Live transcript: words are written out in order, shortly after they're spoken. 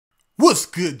What's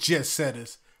good,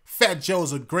 Jetsetters? Fat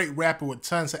Joe's a great rapper with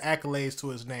tons of accolades to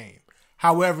his name.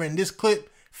 However, in this clip,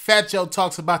 Fat Joe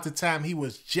talks about the time he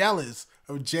was jealous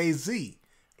of Jay-Z.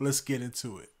 Let's get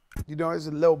into it. You know, there's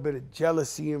a little bit of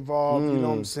jealousy involved, you know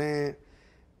what I'm saying?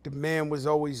 The man was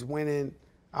always winning.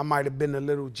 I might have been a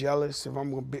little jealous if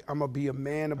I'm gonna be a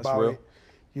man about it.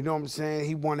 You know what I'm saying?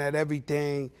 He won at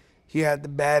everything. He had the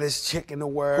baddest chick in the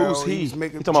world. Who's he? Was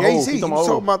making Jay-Z. He was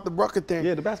talking about the Rucker thing.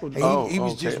 Yeah, the basketball. He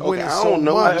was just okay. winning I so don't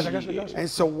know. much. I got you. And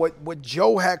so what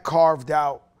Joe had carved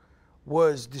out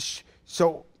was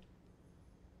so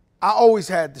I always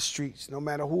had the streets, no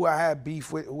matter who I had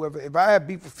beef with, whoever. If I had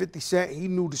beef with 50 Cent, he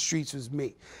knew the streets was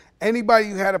me. Anybody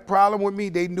who had a problem with me,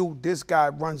 they knew this guy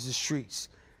runs the streets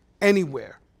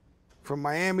anywhere. From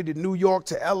Miami to New York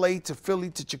to LA to Philly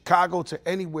to Chicago to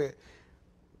anywhere.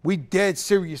 We dead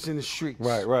serious in the streets.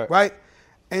 Right?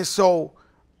 And so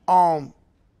the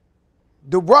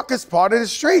Rucker's part of the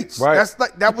streets. Right.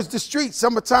 That was the street,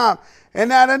 summertime.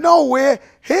 And out of nowhere,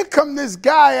 here come this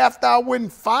guy after I win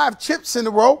 5 chips in a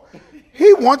row.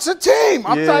 He wants a team.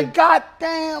 I'm like, God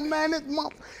damn, man,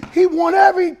 he won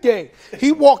everything.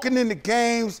 He walking in the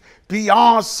games,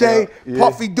 Beyonce,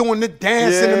 Puffy doing the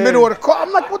dance in the middle of the court.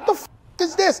 I'm like, what the f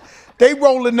is this? They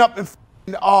rolling up in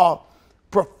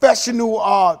professional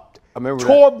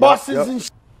tour buses and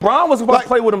shit. LeBron was supposed to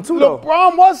play with him too, though.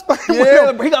 LeBron was playing with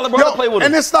him. He got LeBron to play with him.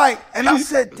 And it's like, and I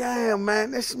said, damn,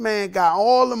 man, this man got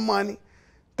all the money,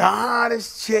 the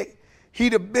hottest chick. He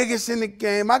the biggest in the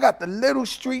game. I got the little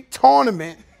street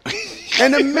tournament,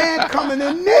 and the man coming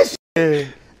in this shit.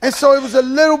 And so it was a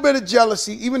little bit of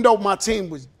jealousy, even though my team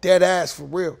was dead ass for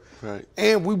real. Right.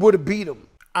 And we would have beat him.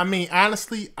 I mean,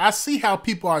 honestly, I see how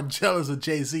people are jealous of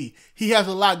Jay-Z. He has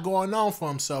a lot going on for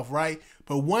himself, right?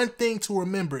 But one thing to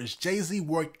remember is Jay-Z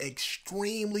worked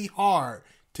extremely hard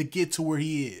to get to where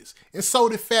he is. And so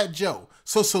did Fat Joe.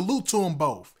 So salute to them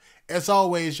both. As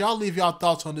always, y'all leave y'all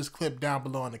thoughts on this clip down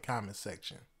below in the comment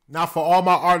section. Now, for all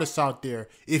my artists out there,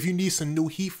 if you need some new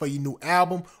heat for your new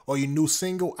album or your new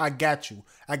single, I got you.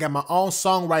 I got my own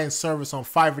songwriting service on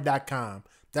Fiverr.com.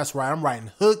 That's right, I'm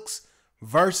writing hooks,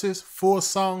 verses, full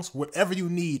songs, whatever you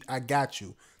need, I got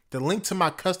you. The link to my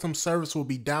custom service will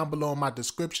be down below in my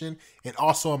description and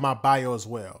also in my bio as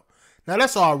well. Now,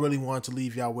 that's all I really wanted to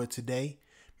leave y'all with today.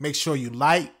 Make sure you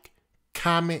like,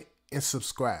 comment, and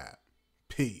subscribe.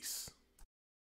 Peace.